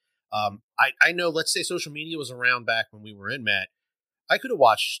around. I know. Let's say social media was around back when we were in, Matt. I could have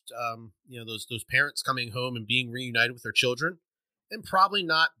watched, those parents coming home and being reunited with their children, and probably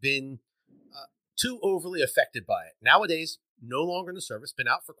not been too overly affected by it. Nowadays, no longer in the service, been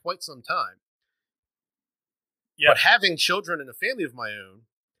out for quite some time. But having children and a family of my own,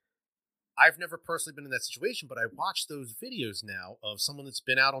 I've never personally been in that situation, but I watch those videos now of someone that's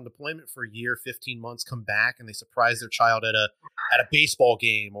been out on deployment for a year, 15 months, come back, and they surprise their child at a baseball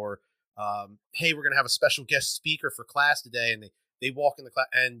game, or hey, we're going to have a special guest speaker for class today, and they walk in the class,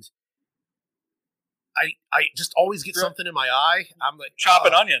 and I just always get something in my eye. I'm like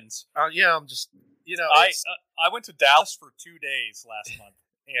chopping onions. Yeah, I'm just I went to Dallas for 2 days last month,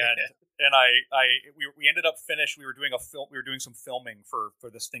 and we ended up finished. We were doing some filming for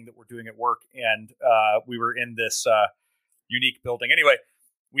this thing that we're doing at work, and we were in this unique building. Anyway,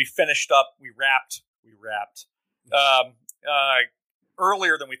 we finished up. We wrapped.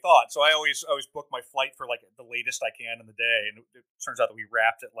 Earlier than we thought. So I always book my flight for like the latest I can in the day. And it turns out that we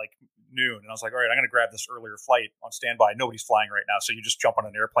wrapped at like noon. And I was like, all right, I'm going to grab this earlier flight on standby. Nobody's flying right now. So you just jump on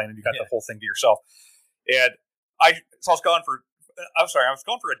an airplane and you got the whole thing to yourself. And I was gone for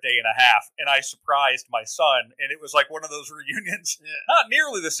a day and a half, and I surprised my son. And it was like one of those reunions, not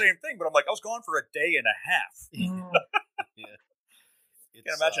nearly the same thing, but I'm like, I was gone for a day and a half. You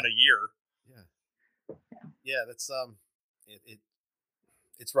can imagine a year. Yeah. That's,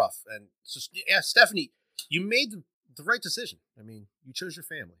 it's rough. And so, Stephanie, you made the right decision. I mean, you chose your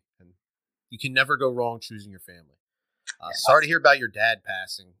family, and you can never go wrong choosing your family. Sorry to hear about your dad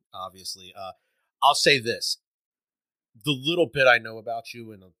passing, obviously. I'll say this. The little bit I know about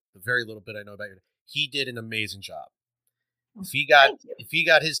you, and the very little bit I know about you, he did an amazing job. If he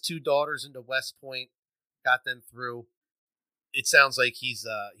got his 2 daughters into West Point, got them through, it sounds like he's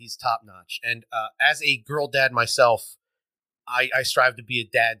top notch. And as a girl dad myself, I strive to be a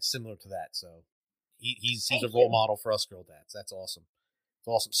dad similar to that. So he's a role model for us girl dads. That's awesome. It's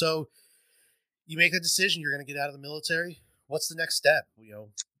awesome. So you make a decision. You're going to get out of the military. What's the next step?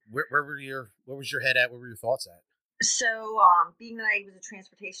 Where was your head at? Where were your thoughts at? So being that I was a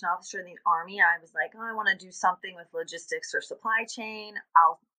transportation officer in the Army, I was like, I want to do something with logistics or supply chain.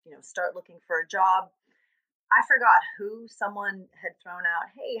 I'll start looking for a job. I forgot someone had thrown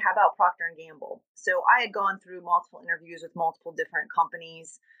out, hey, how about Procter & Gamble? So I had gone through multiple interviews with multiple different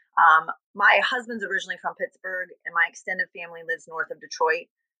companies. My husband's originally from Pittsburgh, and my extended family lives north of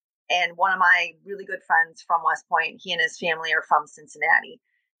Detroit. And one of my really good friends from West Point, he and his family are from Cincinnati.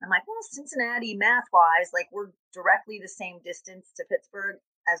 I'm like, well, Cincinnati, math-wise, like we're directly the same distance to Pittsburgh.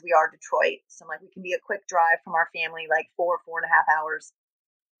 as we are Detroit. So I'm like, we can be a quick drive from our family, like 4.5 hours.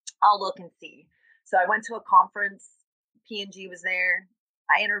 I'll look and see. So I went to a conference. P&G was there.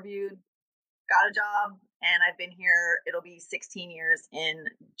 I interviewed, got a job, and I've been here. It'll be 16 years in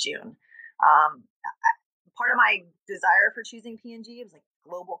June. Part of my desire for choosing P&G was like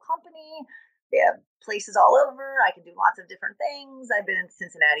global company. They have places all over. I can do lots of different things. I've been in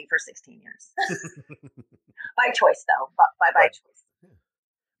Cincinnati for 16 years. By choice, though. By choice.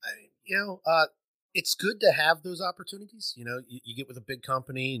 It's good to have those opportunities. You get with a big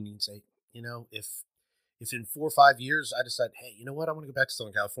company and you say, if in 4 or 5 years I decide, hey, you know what, I want to go back to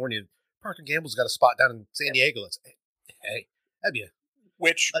Southern California. Procter & Gamble's got a spot down in San Diego. Hey, that'd be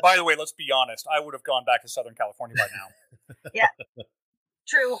Which, by the way, let's be honest, I would have gone back to Southern California by now. Yeah.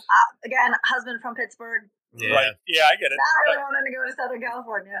 True. Again, husband from Pittsburgh. Yeah. Right. Yeah, I get it. Not really wanting to go to Southern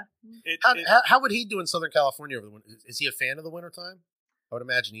California. How would he do in Southern California over the winter? Is he a fan of the wintertime? I would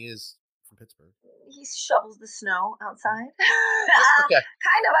imagine he is from Pittsburgh. He shovels the snow outside. Okay.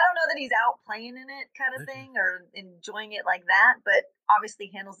 Kind of. I don't know that he's out playing in it kind of thing or enjoying it like that, but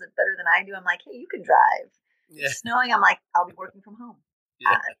obviously handles it better than I do. I'm like, hey, you can drive. Yeah. It's snowing. I'm like, I'll be working from home.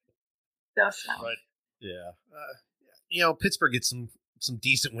 Yeah. Go snow. Right. Yeah. Pittsburgh gets some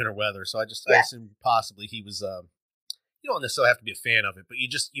decent winter weather, so I assume possibly he was. You don't necessarily have to be a fan of it, but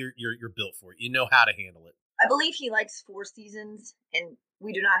you're built for it. You know how to handle it. I believe he likes 4 seasons, and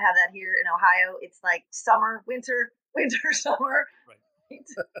we do not have that here in Ohio. It's like summer, winter, summer. Right.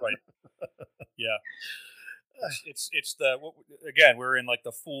 Right. Yeah. It's again, we're in like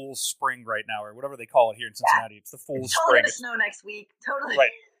the fool's spring right now, or whatever they call it here in Cincinnati. It's the fool's spring. It's totally gonna snow next week. Totally.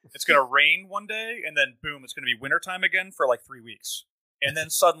 Right. It's gonna rain one day, and then boom, it's gonna be wintertime again for like 3 weeks, and then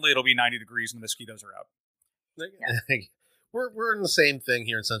suddenly it'll be 90 degrees and the mosquitoes are out. Yeah. We're in the same thing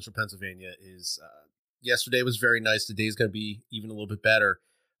here in Central Pennsylvania. Yesterday was very nice. Today's going to be even a little bit better,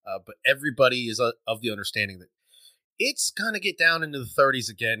 but everybody is of the understanding that it's going to get down into the 30s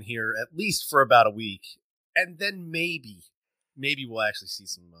again here, at least for about a week, and then maybe we'll actually see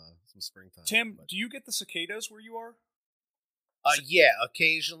some springtime. Tim, do you get the cicadas where you are? Yeah,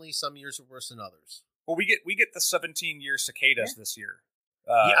 occasionally. Some years are worse than others. Well, we get the 17-year cicadas this year.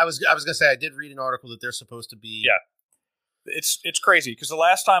 Yeah, I was going to say I did read an article that they're supposed to be. Yeah, it's crazy because the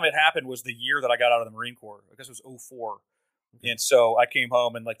last time it happened was the year that I got out of the Marine Corps. I guess it was 2004. And so I came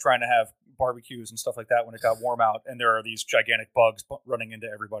home and like trying to have barbecues and stuff like that when it got warm out, and there are these gigantic bugs running into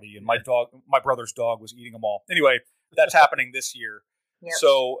everybody. And my brother's dog was eating them all. Anyway, that's happening this year. Yep.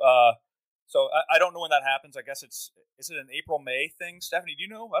 So I don't know when that happens. I guess is it an April-May thing? Stephanie, do you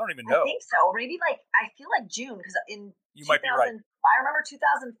know? I don't even know. I think so. Maybe I feel like June because you might be right. I remember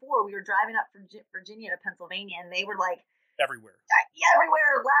 2004. We were driving up from Virginia to Pennsylvania, and they were like everywhere. Yeah,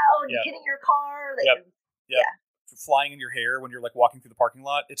 everywhere, loud, hitting your car. Yep. Yeah. Flying in your hair when you're like walking through the parking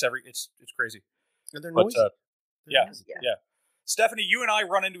lot. It's crazy. And they're noisy. Yeah. Stephanie, you and I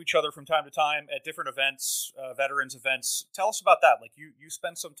run into each other from time to time at different events, veterans events. Tell us about that. Like you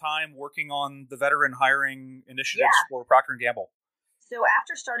spend some time working on the veteran hiring initiatives for Procter & Gamble. So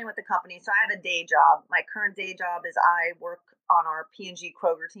after starting with the company, so I have a day job. My current day job is I work on our P&G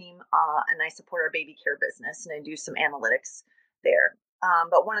Kroger team, and I support our baby care business, and I do some analytics there.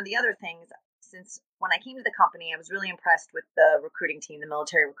 But one of the other things, since when I came to the company, I was really impressed with the recruiting team, the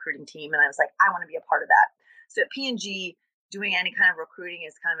military recruiting team, and I was like, I want to be a part of that. So at P&G, doing any kind of recruiting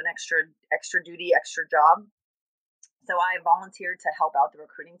is kind of an extra duty, extra job. So I volunteered to help out the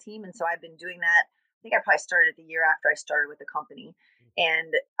recruiting team, and so I've been doing that. I think I probably started the year after I started with the company,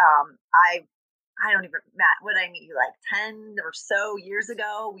 and I don't even, Matt, what did I meet you like 10 or so years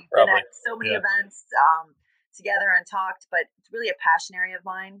ago? We've been at so many events together and talked, but it's really a passion area of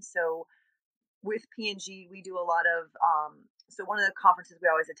mine. So with P&G, we do a lot of, so one of the conferences we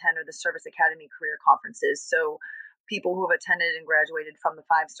always attend are the Service Academy career conferences. So people who have attended and graduated from the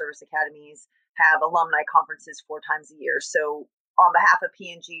 5 service academies have alumni conferences 4 times a year. So on behalf of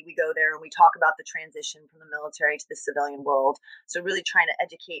P&G, we go there and we talk about the transition from the military to the civilian world. So really trying to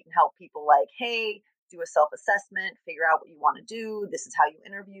educate and help people like, hey, do a self-assessment, figure out what you want to do. This is how you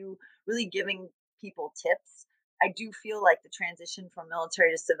interview, really giving people tips. I do feel like the transition from military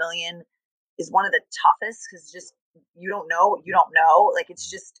to civilian is one of the toughest because just you don't know what you don't know. Like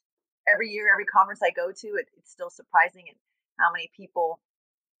it's just every year, every conference I go to, it's still surprising and how many people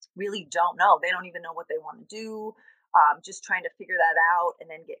really don't know. They don't even know what they want to do. Just trying to figure that out and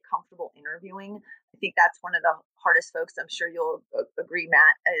then get comfortable interviewing. I think that's one of the hardest folks. I'm sure you'll agree,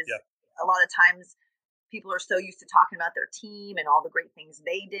 Matt, is a lot of times people are so used to talking about their team and all the great things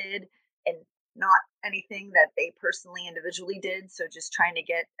they did. And not anything that they personally individually did. So just trying to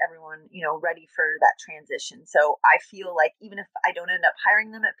get everyone, ready for that transition. So I feel like even if I don't end up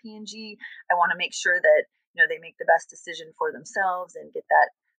hiring them at P&G, I want to make sure that, they make the best decision for themselves and get that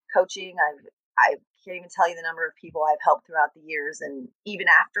coaching. I can't even tell you the number of people I've helped throughout the years. And even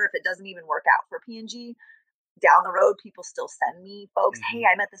after, if it doesn't even work out for P&G, down the road, people still send me folks, hey,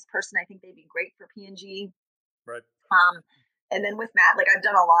 I met this person. I think they'd be great for P&G. Right. And then with Matt, like I've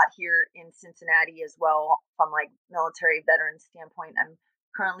done a lot here in Cincinnati as well from like military veteran standpoint. I'm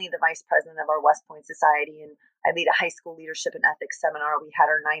currently the vice president of our West Point Society, and I lead a high school leadership and ethics seminar. We had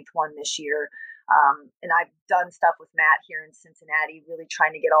our 9th one this year. And I've done stuff with Matt here in Cincinnati, really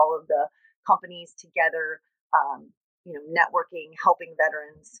trying to get all of the companies together, networking, helping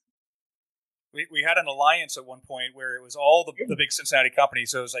veterans. We had an alliance at one point where it was all the big Cincinnati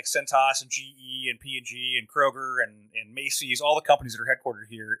companies. So it was like Cintas and GE and P&G and Kroger and Macy's, all the companies that are headquartered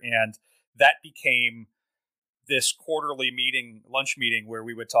here. And that became this quarterly lunch meeting, where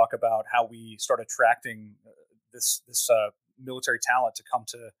we would talk about how we start attracting this military talent to come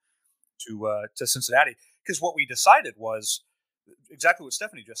to Cincinnati. Because what we decided was exactly what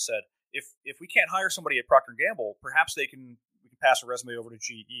Stephanie just said. If we can't hire somebody at Procter & Gamble, perhaps we can pass a resume over to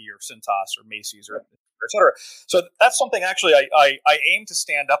GE or Cintas or Macy's or et cetera. So that's something actually I aim to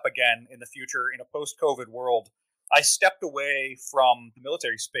stand up again in the future in a post-COVID world. I stepped away from the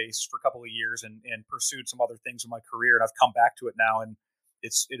military space for a couple of years and pursued some other things in my career, and I've come back to it now, and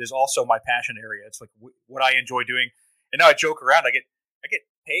it is also my passion area. It's like what I enjoy doing, and now I joke around. I get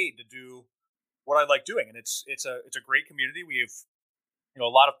paid to do what I like doing, and it's a great community. We have a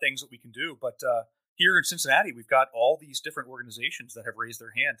lot of things that we can do, but here in Cincinnati, we've got all these different organizations that have raised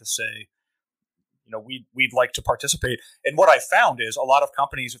their hand to say, we'd like to participate. And what I found is a lot of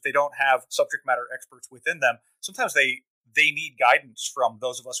companies, if they don't have subject matter experts within them, sometimes they need guidance from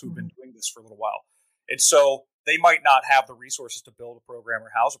those of us who've been doing this for a little while. And so they might not have the resources to build a program or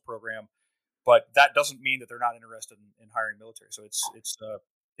house a program, but that doesn't mean that they're not interested in hiring military. So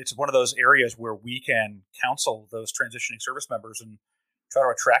it's one of those areas where we can counsel those transitioning service members and try to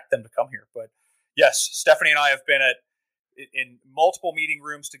attract them to come here. But yes, Stephanie and I have been in multiple meeting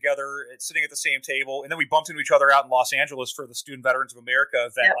rooms together, sitting at the same table, and then we bumped into each other out in Los Angeles for the Student Veterans of America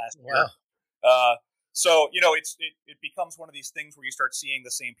event last year. So it becomes one of these things where you start seeing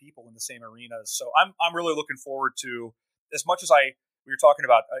the same people in the same arenas. So I'm really looking forward to, as much as we were talking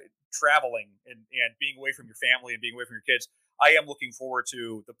about traveling and being away from your family and being away from your kids, I am looking forward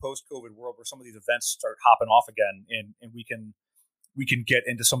to the post-COVID world where some of these events start hopping off again, and we can get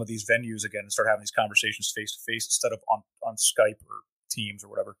into some of these venues again and start having these conversations face to face instead of on Skype or Teams or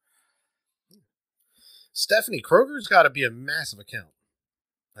whatever. Stephanie, Kroger's got to be a massive account,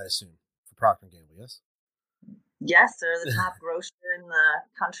 I assume, for Procter & Gamble, yes? Yes, they're the top grocer in the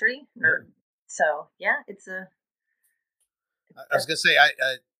country. So, yeah, it's a... I was going to say,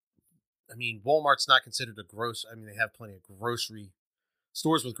 I mean, Walmart's not considered a gross. I mean, they have plenty of grocery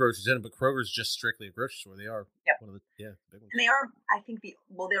stores with groceries in it, but Kroger's just strictly a grocery store. They are one of the big ones. And they are, I think,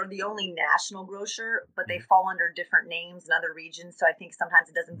 they're the only national grocer, but they fall under different names in other regions. So I think sometimes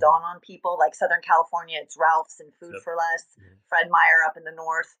it doesn't dawn on people. Like Southern California, it's Ralph's and Food for Less, Fred Meyer up in the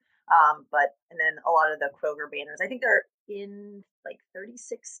north. And then a lot of the Kroger banners, I think they're in like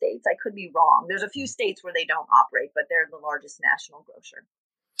 36 states. I could be wrong. There's a few states where they don't operate, but they're the largest national grocer.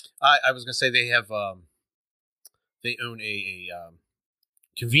 I was going to say they have, they own a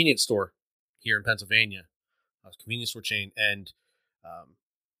convenience store here in Pennsylvania, a convenience store chain. And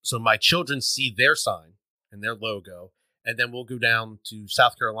so my children see their sign and their logo, and then we'll go down to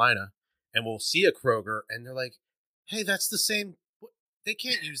South Carolina and we'll see a Kroger, and they're like, hey, that's the same. They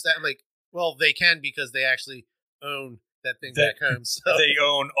can't use that. I'm like, well, they can, because they actually own that thing back home. So they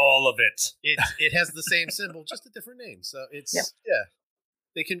own all of it. It has the same symbol, just a different name. So it's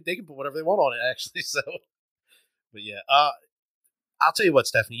they can put whatever they want on it, actually. So, but yeah, I'll tell you what,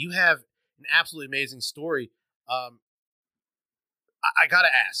 Stephanie, you have an absolutely amazing story. I gotta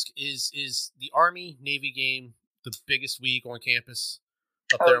ask: is the Army Navy game the biggest week on campus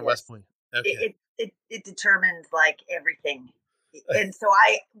up there in West Point? Okay. It determined like everything. And so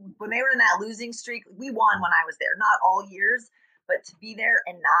when they were in that losing streak, we won when I was there. Not all years, but to be there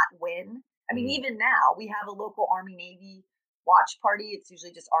and not win. I mean, even now we have a local Army Navy watch party. It's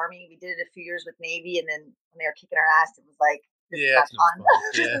usually just Army. We did it a few years with Navy, and then when they were kicking our ass, it was like, this is not fun.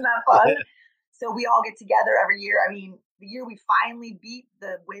 This is not fun. So we all get together every year. I mean, the year we finally beat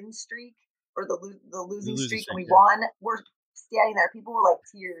the win streak or the losing streak and we won, we're standing there. People were like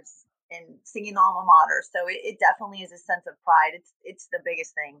tears and singing alma mater. So it definitely is a sense of pride. It's the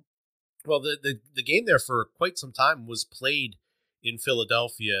biggest thing. Well, the game there for quite some time was played in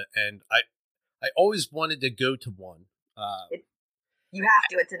Philadelphia, and I always wanted to go to one. You have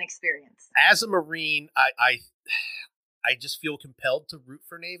to. It's an experience. As a Marine, I just feel compelled to root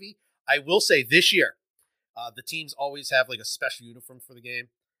for Navy. I will say this year, the teams always have like a special uniform for the game.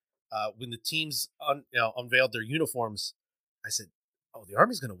 When the teams unveiled their uniforms, I said, "Oh, the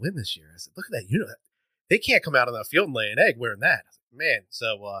Army's going to win this year." I said, "Look at that uniform. They can't come out on the field and lay an egg wearing that." I was like, man,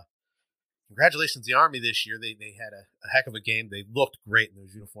 so congratulations to the Army this year. They had a heck of a game. They looked great in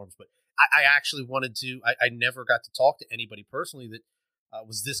those uniforms. But I actually wanted to. I never got to talk to anybody personally that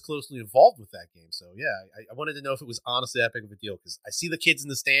was this closely involved with that game. So yeah, I wanted to know if it was honestly that big of a deal, because I see the kids in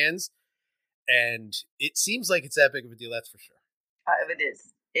the stands, and it seems like it's that big of a deal. That's for sure. It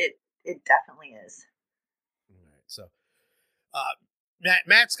is. It definitely is. All right, so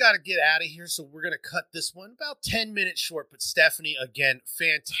Matt's got to get out of here, so we're going to cut this one about 10 minutes short. But Stephanie, again,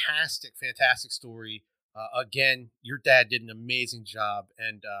 fantastic story. Again, your dad did an amazing job,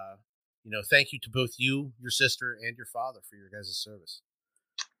 and thank you to both you, your sister, and your father for your guys' service.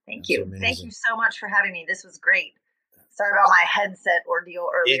 Thank you. Thank you so much for having me. This was great. Sorry about my headset ordeal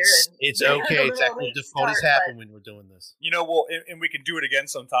earlier. It's okay. Technical difficulties happen when we're doing this. And we can do it again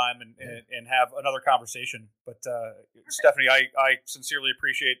sometime and have another conversation. But Stephanie, I sincerely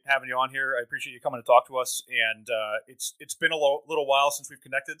appreciate having you on here. I appreciate you coming to talk to us. And it's been a little while since we've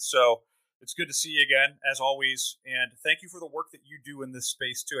connected, so it's good to see you again, as always. And thank you for the work that you do in this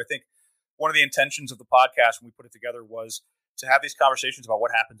space too. I think one of the intentions of the podcast when we put it together was to have these conversations about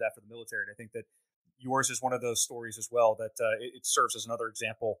what happens after the military. And I think that yours is one of those stories as well, that it serves as another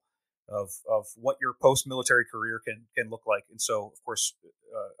example of what your post-military career can look like. And so, of course,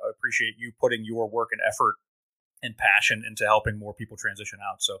 I appreciate you putting your work and effort and passion into helping more people transition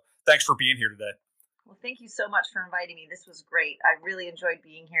out. So thanks for being here today. Well, thank you so much for inviting me. This was great. I really enjoyed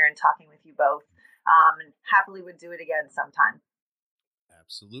being here and talking with you both, and happily would do it again sometime.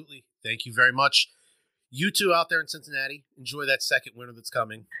 Absolutely. Thank you very much. You two out there in Cincinnati, enjoy that second winter that's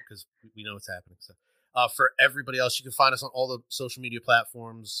coming, because we know it's happening. So, for everybody else, you can find us on all the social media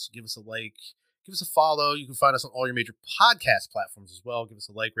platforms. Give us a like, give us a follow. You can find us on all your major podcast platforms as well. Give us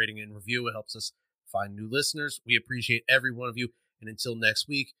a like, rating, and review. It helps us find new listeners. We appreciate every one of you. And until next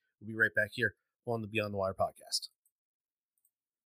week, we'll be right back here on the Beyond the Wire podcast.